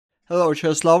Hello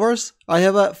chess lovers, I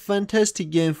have a fantastic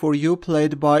game for you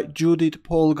played by Judit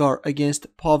Polgar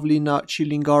against Pavlina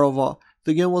Chilingarova.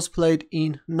 The game was played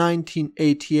in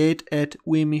 1988 at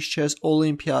Women's Chess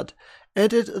Olympiad.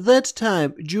 And at that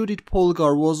time, Judit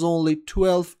Polgar was only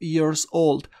 12 years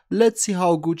old. Let's see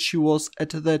how good she was at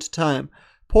that time.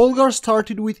 Polgar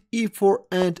started with e4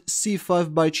 and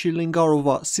c5 by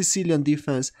Chilingirova, Sicilian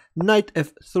defense, knight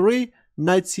f3,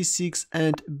 knight c6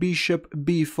 and bishop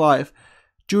b5.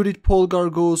 Judit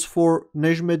Polgar goes for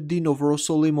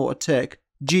Nezhmetdinov-Rossolimo attack,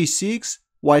 g6,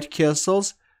 white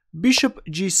castles, bishop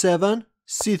g7,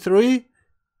 c3,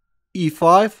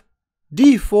 e5,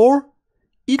 d4,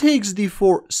 e takes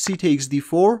d4, c takes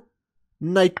d4,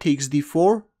 knight takes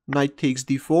d4, knight takes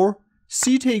d4,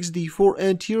 c takes d4,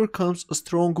 and here comes a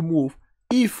strong move,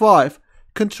 e5,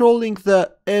 controlling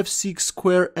the f6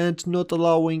 square and not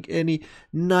allowing any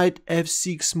knight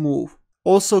f6 move.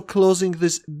 Also closing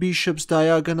this bishop's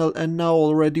diagonal, and now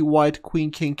already white queen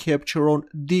can capture on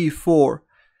d4.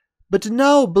 But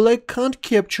now black can't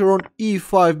capture on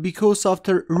e5 because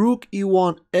after rook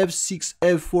e1, f6,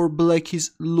 f4 black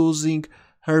is losing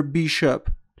her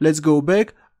bishop. Let's go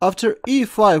back. After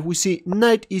e5 we see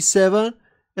knight e7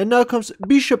 and now comes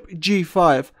bishop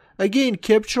g5. Again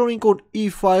capturing on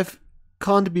e5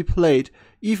 can't be played.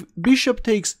 If bishop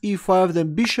takes e5,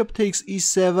 then bishop takes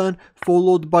e7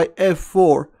 followed by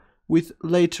f4 with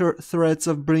later threats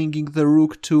of bringing the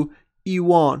rook to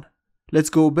e1.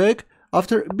 Let's go back.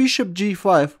 After bishop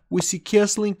g5 we see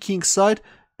castling kingside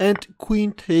and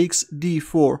queen takes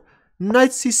d4. Knight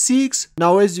c6.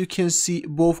 Now as you can see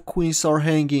both queens are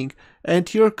hanging and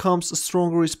here comes a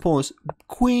strong response.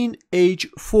 Queen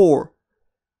h4.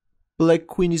 Black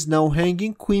queen is now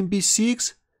hanging. Queen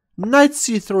b6. Knight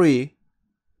c3.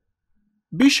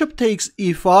 Bishop takes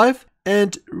e5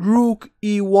 and rook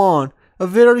e1, a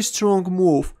very strong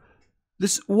move.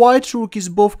 This white rook is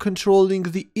both controlling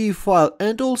the e file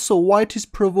and also white is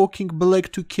provoking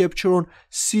black to capture on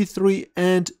c3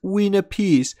 and win a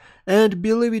piece. And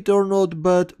believe it or not,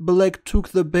 but black took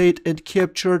the bait and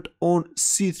captured on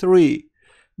c3.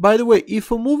 By the way, if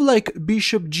a move like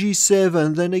bishop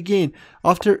g7, then again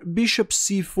after bishop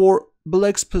c4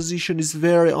 black's position is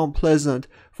very unpleasant.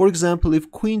 For example,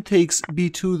 if queen takes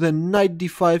b2, then knight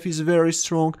d5 is very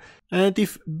strong, and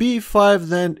if b5,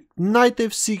 then knight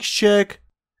f6 check.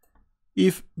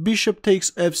 If bishop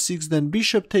takes f6, then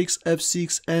bishop takes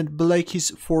f6 and black is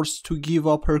forced to give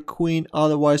up her queen,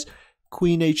 otherwise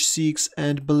queen h6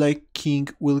 and black king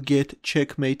will get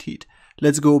checkmated.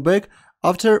 Let's go back.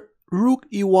 After rook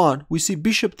e1 we see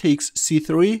bishop takes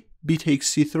c3, b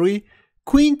takes c3,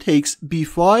 queen takes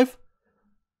b5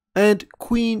 and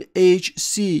queen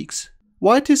h6.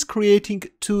 White is creating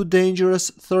two dangerous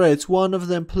threats, one of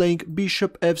them playing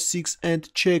bishop f6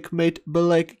 and checkmate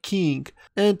black king,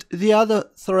 and the other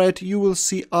threat you will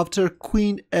see after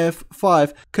queen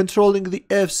f5 controlling the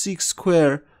f6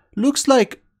 square. Looks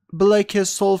like black has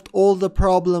solved all the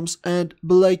problems and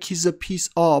black is a piece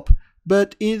up,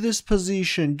 but in this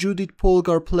position Judit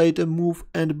Polgar played a move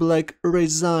and black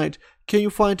resigned. Can you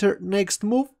find her next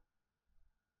move?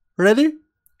 Ready?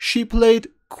 She played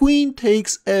queen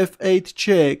takes f8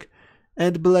 check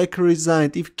and black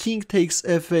resigned. If king takes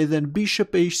f8, then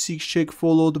bishop h6 check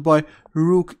followed by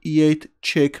rook e8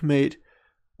 checkmate.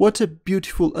 What a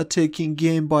beautiful attacking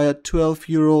game by a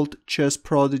 12-year-old chess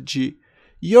prodigy.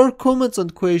 Your comments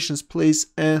and questions please,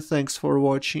 and thanks for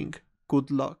watching. Good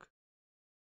luck.